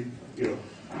might be, you know,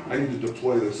 I need to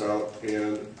deploy this out,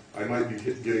 and I might be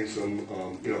getting some,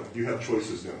 you know, you have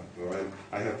choices now, all right?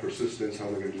 I have persistence, how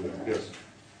am I going to do that? Yes?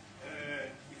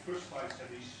 The first slide said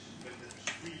with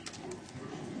the Squeak.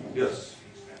 Yes.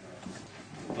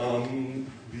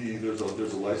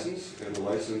 There's a license, and the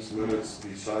license limits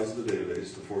the size of the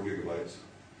database to 4 gigabytes,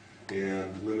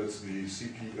 and limits the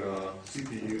CPU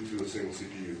to a single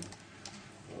CPU.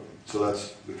 So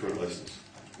that's the current license.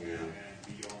 And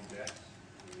beyond that,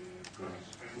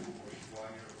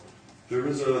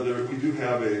 we do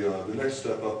have the next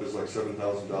step up is like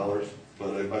 $7,000,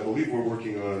 but I believe we're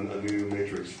working on a new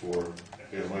matrix for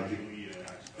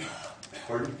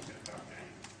Pardon?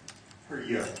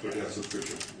 Yeah,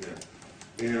 subscription.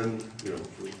 Yeah, and you know,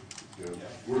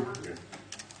 we're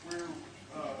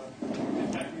in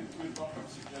fact, we've brought up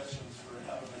suggestions for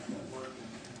how to make that work.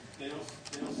 And Dale's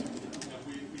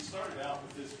we started out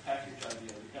with this package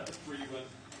idea. We got the free one,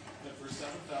 and for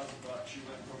 $7,000, you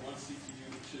went from 1 CPU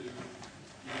to 2.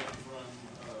 You went from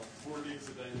 4 gigs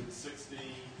a day to 16.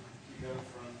 You go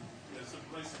from some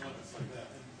place limits like that.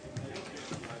 And Dale gave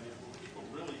us the idea. Well, people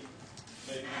really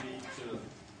maybe need to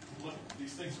look.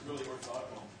 These things are really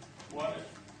orthogonal. What if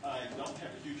I don't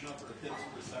have a huge number of hits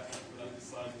per second, but I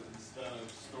decide that instead of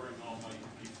storing all my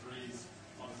MP3s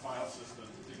on the file system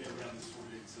to get around this 4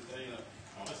 gigs of data,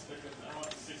 I want to stick with, I want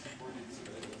 64 gigs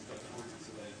of data instead of 4 gigs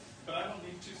of data. But I don't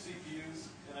need 2 CPUs,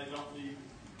 and I don't need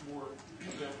more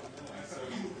available memory. So,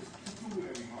 two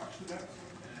remarks to that.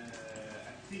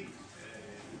 I think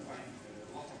you find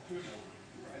a lot of turnover,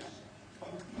 right?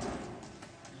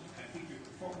 I think the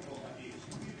formula idea is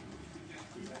to just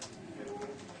do that.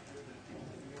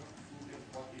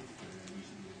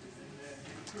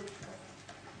 What if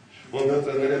Well, that's,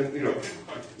 and you know,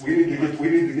 we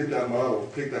need to get that model,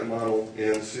 take that model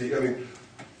and see. I mean,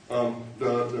 I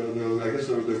guess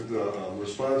the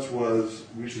response was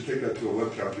we should take that to a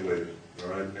web calculator, all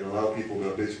right, and allow people to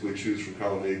basically choose from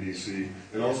column A, B, C,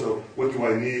 and also what do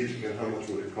I need and how much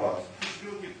would it cost.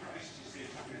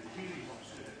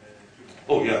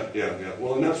 Oh yeah.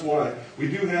 Well, and that's why we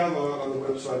do have on the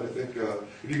website. I think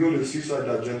if you go to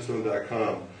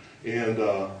Seaside.GemStone.com, and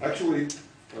actually,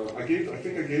 I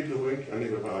think I gave the link. I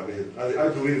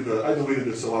deleted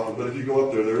it so often. But if you go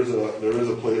up there, there is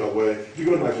a way. If you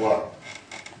go to my blog,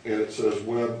 and it says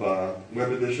web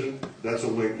edition, that's a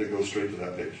link that goes straight to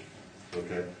that page.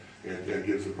 Okay, and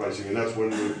gives the pricing, and that's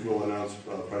when we'll announce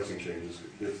pricing changes.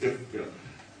 If you know.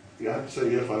 Yeah, I have to say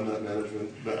if I'm not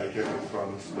management, but I can't make a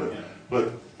promise.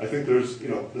 But I think there's, you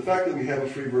know, the fact that we have a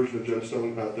free version of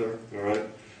GemStone out there, all right,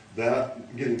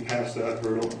 that getting past that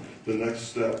hurdle, the next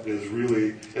step is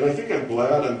really, and I think I'm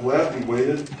glad we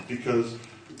waited because,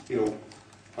 you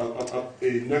know,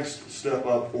 a next step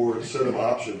up or a set of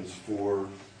options for,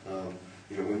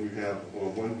 you know, when you have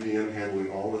one VM handling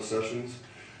all the sessions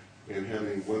and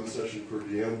having one session per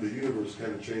VM, the universe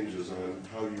kind of changes on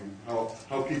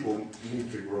how people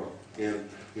need to grow. And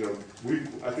you know,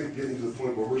 I think getting to the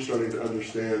point where we're starting to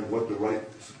understand what the right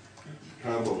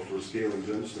combo for scaling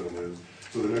GemStone is.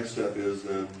 So the next step is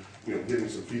then, you know, getting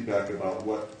some feedback about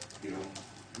what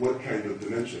kind of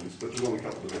dimensions. But there's only a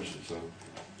couple dimensions, so.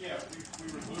 Yeah, we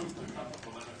removed a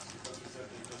couple of limits because we said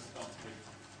they just don't make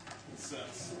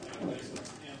sense. You know, and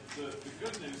the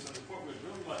good news and what we'd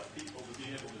really like people to be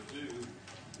able to do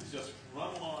is just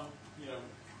run along, you know,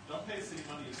 don't pay us any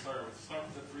money to start with. Start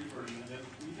with the free version, and then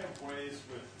we have ways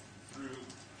through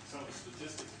some of the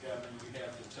statistics gathering we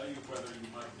have to tell you whether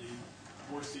you might need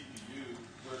more CPU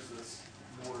versus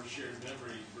more shared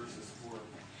memory versus more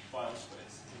file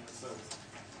space. You know, so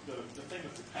the thing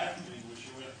with the packaging was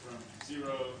you went from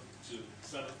 0 to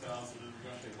 7,000, and we're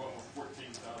going to say, what will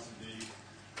 14,000 be?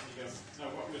 And you go, no,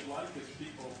 what we'd like is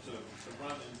people to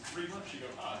run in 3 months. You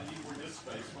go, I need more disk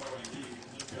space. What do I need?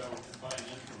 And then go and buy an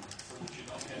increment so that you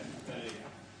don't have to pay,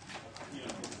 you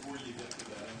know, before you get to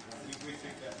that increment. We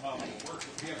think that model will work,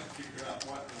 but we haven't figured out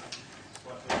what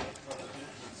the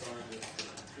increments are that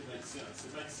make sense.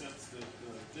 It makes sense that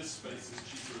disk space is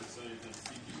cheaper to save than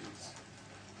CPUs.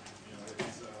 You know,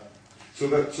 it's So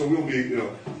we'll be, you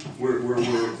know,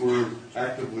 we're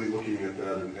actively looking at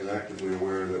that and actively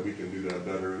aware that we can do that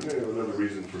better. And you know, another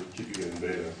reason for keeping it in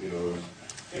beta, you know, is,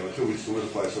 you know, until we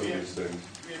solidify some of these things.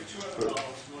 We have 2 other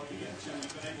models we're looking into.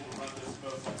 We've been able to run this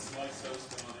both on Slice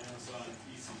Host and on Amazon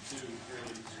EC2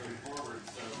 fairly straightforward.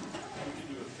 So we can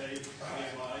do a paid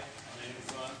AMI on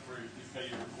Amazon where you pay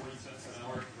your 40 cents an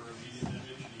hour for a medium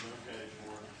image, and you go, okay,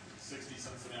 for 60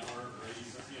 cents an hour or 80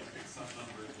 cents, you know, pick some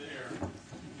number there.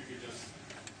 You could just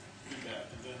do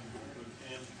that. And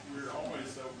we're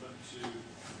always open to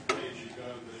pay as you go,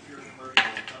 but if you're a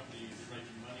commercial company, you're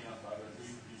making money off of it,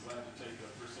 we'd be glad to take a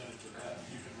percentage of that.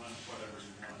 You can run whatever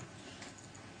you want.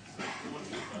 So what's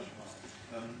your question, Bob?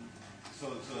 So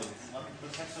one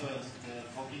processor,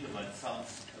 4 gigabytes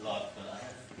sounds a lot, but I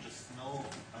have just no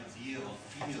idea or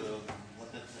feel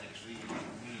what that actually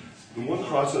means. The one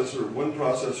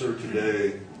processor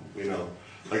today, you know,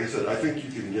 like I said, I think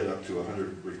you can get up to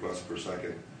 100 requests per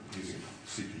second using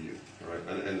CPU, all right,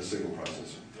 and a single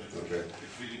processor. Okay.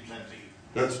 It's really plenty.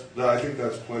 I think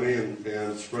that's plenty,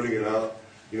 and spreading it out,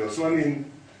 you know. So I mean,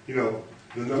 you know,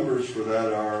 the numbers for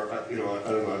that are, you know,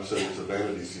 I don't know. I'm saying it's a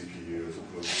vanity CPU as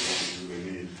opposed to what you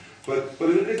really need. But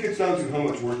it gets down to how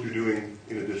much work you're doing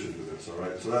in addition to this. All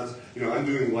right. So that's, you know, I'm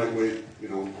doing lightweight,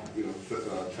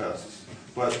 tests,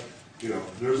 but you know,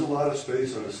 there's a lot of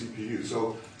space on a CPU.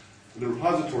 So the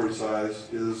repository size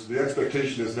is, the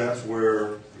expectation is that's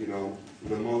where, you know,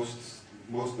 the most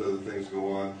of the things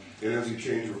go on. And as you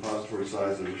change repository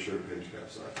size, there's a shared page cap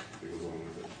size that goes along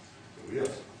with it. So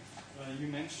yes. You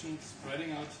mentioned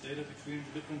spreading out data between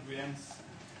the different VMs.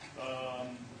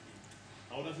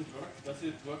 How does it work? Does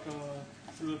it work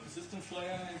through a persistence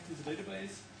layer into the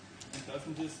database? And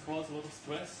doesn't this cause a lot of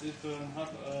stress if you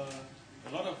have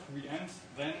a lot of VMs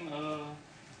then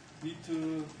need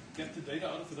to get the data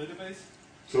out of the database?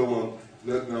 So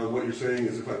now what you're saying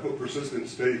is if I put persistent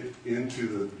state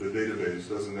into the database,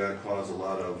 doesn't that cause a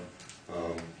lot of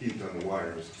heat on the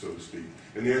wires, so to speak?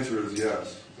 And the answer is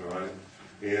yes, all right?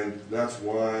 And that's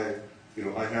why, you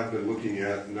know, I have been looking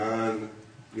at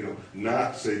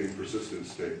not saving persistent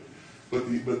state. But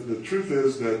the truth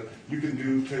is that you can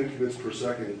do 10 commits per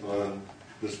second on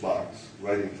this box,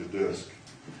 writing to disk,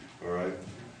 all right?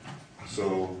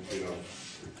 So, you know,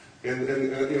 and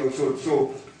you know,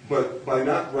 but by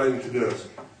not writing to disk,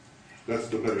 that's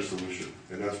the better solution.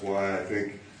 And that's why I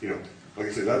think, like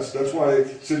I say, that's why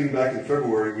sitting back in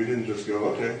February, we didn't just go,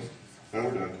 okay, now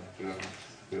we're done.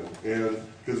 And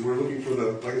because we're looking for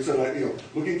the, like I said,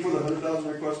 looking for the 100,000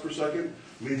 requests per second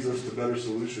leads us to better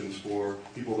solutions for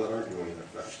people that aren't going that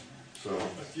fast. So.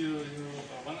 But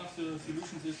one of the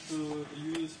solutions is to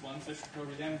use one session per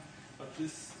VM, but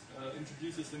this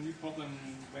introduces a new problem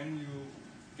when you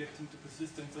get into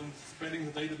persistence and spreading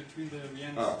the data between the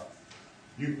VMs.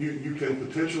 You can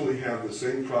potentially have the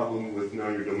same problem with now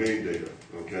your domain data,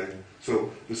 okay? So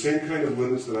the same kind of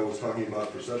limits that I was talking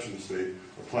about for session state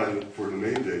apply for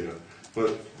domain data,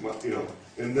 but,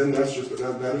 and then that's just,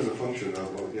 that is a function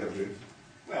of, yeah, James?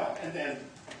 Well, and then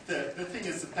the thing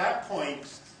is, at that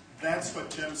point, that's what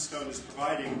GemStone is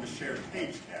providing, the shared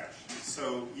page cache.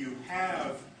 So you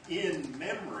have in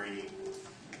memory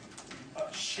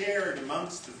shared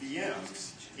amongst the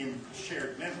VMs in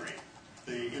shared memory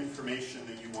the information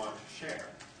that you want to share.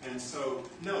 And so,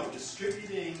 no,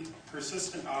 distributing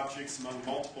persistent objects among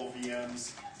multiple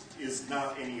VMs is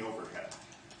not any overhead.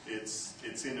 It's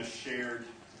in a shared.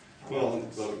 Well,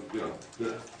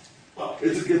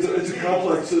 it's a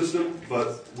complex system,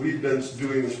 but we've been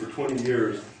doing this for 20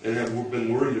 years and have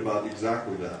been worried about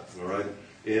exactly that. All right,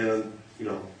 and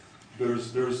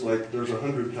there's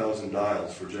 100,000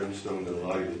 dials for GemStone that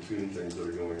allow you to tune things that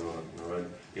are going on. All right,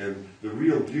 and the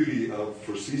real beauty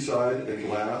for Seaside and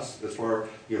Glass, as far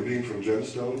being from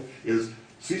GemStone, is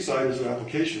Seaside is an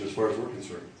application as far as we're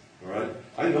concerned. All right,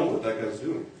 I know what that guy's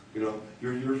doing.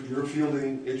 You're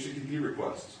fielding HTTP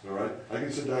requests. All right, I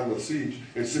can sit down with Siege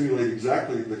and simulate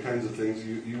exactly the kinds of things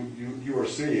you are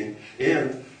seeing,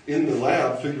 and in the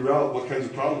lab figure out what kinds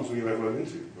of problems we might run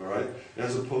into. All right,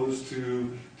 as opposed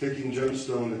to taking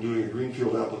GemStone and doing a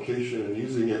greenfield application and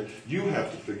using it, you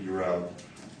have to figure out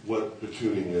what the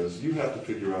tuning is. You have to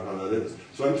figure out how that is.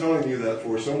 So I'm telling you that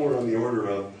for somewhere on the order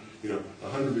of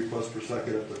 100 requests per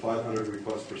second up to 500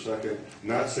 requests per second,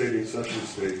 not saving session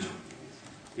state.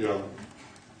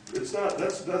 It's not.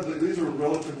 These are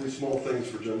relatively small things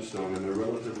for GemStone, and they're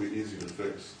relatively easy to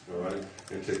fix. All right,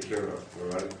 and take care of. All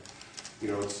right.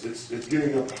 It's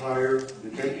getting up higher.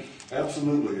 Okay?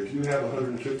 Absolutely. If you have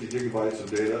 150 gigabytes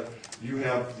of data, you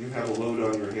have a load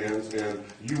on your hands, and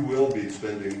you will be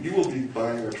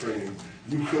buying our training.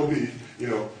 You will be,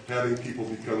 having people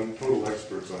become total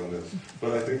experts on this.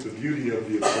 But I think the beauty of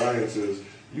the appliance is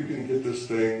you can get this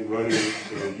thing running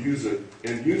and use it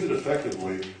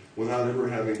effectively without ever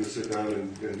having to sit down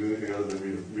and do anything other than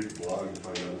read a blog and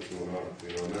find out what's going on.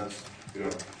 And that's,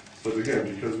 but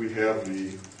again, because we have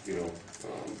the,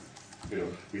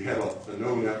 we have a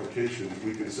known application,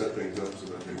 we can set things up so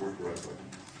that they work correctly.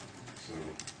 So,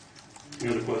 any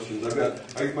other questions?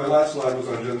 My last slide was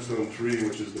on GemStone 3,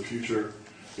 which is the future.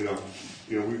 We're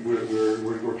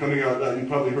coming out. You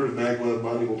probably heard of Maglev.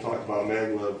 Monty will talk about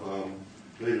Maglev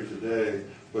later today.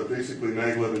 But basically,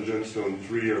 Maglev and GemStone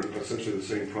 3 are essentially the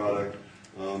same product.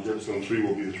 GemStone 3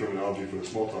 will be the terminology for the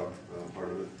Smalltalk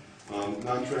part of it.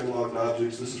 Non-train logged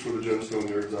objects. This is for the GemStone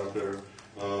nerds out there.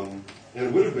 And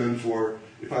it would have been for,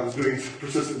 if I was doing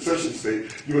persistent session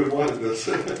state, you would have wanted this.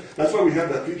 That's why we have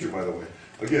that feature, by the way.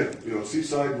 Again,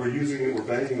 Seaside, we're using it, we're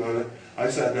banking on it. I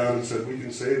sat down and said, we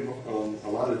can save a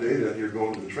lot of data here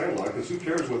going to the train log, because who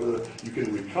cares whether you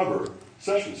can recover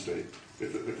session state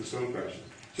if the stone crashes.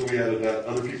 So we added that.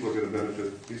 Other people are going to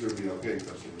benefit. These are the paying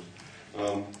customers.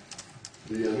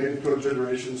 The native code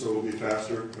generation, so it will be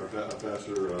faster, or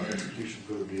faster execution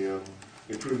for the VM.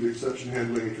 Improve the exception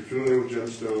handling. If you're familiar with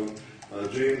GemStone,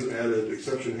 James added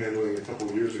exception handling a couple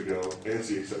of years ago,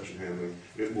 ANSI exception handling.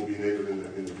 It will be native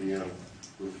in the VM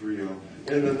with 3.0.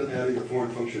 And then adding a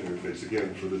foreign function interface.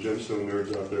 Again, for the GemStone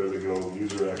nerds out there that go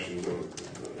user actions, I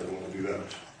don't want to do that.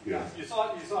 Yeah. You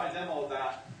saw a demo of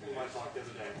that in my talk the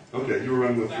other day. Okay, you were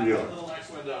running with 3.0. That little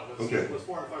next window was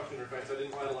foreign function interface. I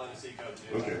didn't write a line of C code to do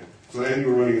that. Okay. So and you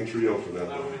were running in 3.0 for that.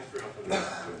 I was running in 3.0 for that.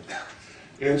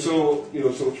 And so,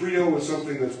 so 3.0 is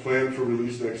something that's planned for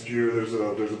release next year. There's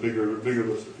a bigger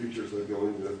list of features that go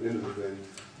into the thing.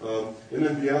 And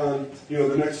then beyond,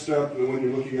 the next step, when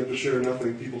you're looking at the share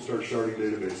nothing, people start sharding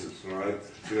databases, all right?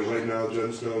 Right now,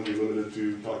 GemStone, you're limited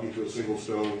to talking to a single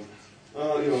stone.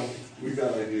 We've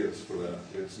got ideas for that.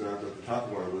 It's not at the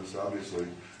top of our list, obviously,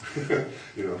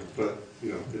 but,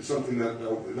 it's something that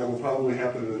will probably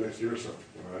happen in the next year or so,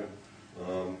 all right?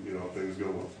 If things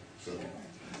go well, so.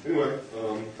 Anyway,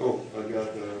 I'll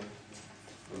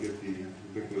get the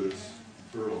ubiquitous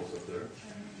pearls up there.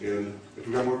 And if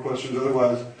we've got more questions,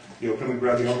 otherwise, come and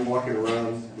grab me. I'll be walking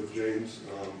around with James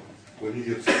when he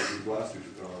gets the last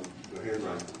the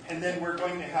hands-on. And then we're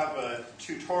going to have a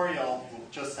tutorial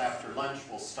just after lunch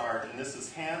we'll start, and this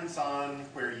is hands-on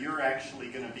where you're actually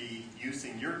going to be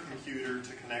using your computer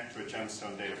to connect to a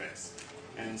GemStone database.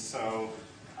 And so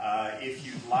if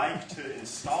you'd like to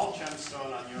install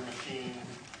GemStone on your machine,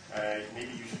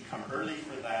 maybe you should come early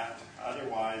for that.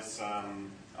 Otherwise,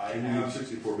 I And you have...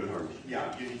 need 64-bit hardware.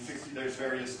 Yeah, you need 60, there's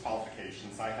various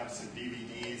qualifications. I have some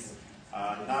DVDs,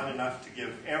 not enough to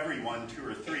give everyone 2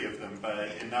 or 3 of them,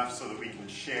 but enough so that we can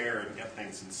share and get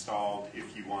things installed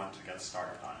if you want to get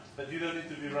started on it. But you don't need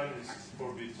to be running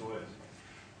 64-bit OS.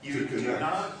 You do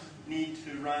not need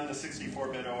to run the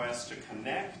 64-bit OS to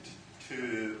connect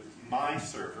to my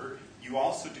server. You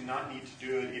also do not need to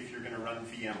do it if you're going to run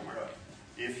VMware.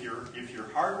 If your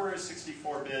hardware is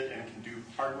 64-bit and can do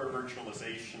hardware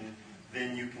virtualization,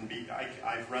 then you can be,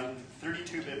 I've run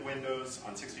 32-bit Windows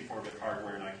on 64-bit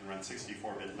hardware, and I can run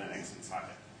 64-bit Linux inside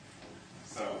it.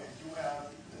 So, you have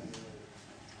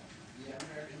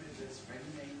VMware images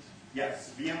ready-made?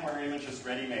 yes, VMware images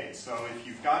ready-made. So if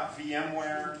you've got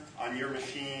VMware on your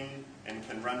machine and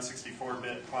can run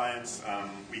 64-bit clients,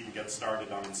 we can get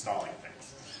started on installing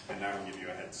things, and that will give you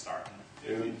a head start. If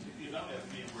you don't have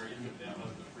VMware, you can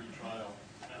download the free trial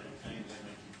and obtain them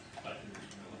if you type in your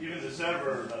email. Even the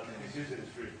server that is using is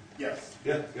free. Yes.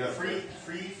 Yeah. Free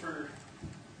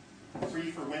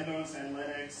for Windows and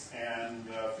Linux, and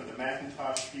for the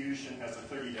Macintosh Fusion has a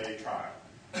 30-day trial,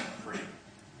 free.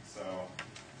 So,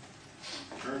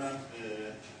 turn on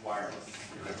the wireless.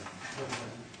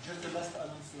 Just the last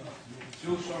announcement.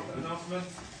 Two short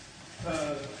announcements.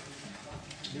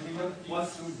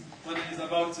 One is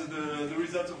about the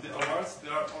results of the awards. They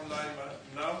are online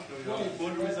now. The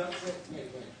full results. Wait.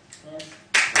 First,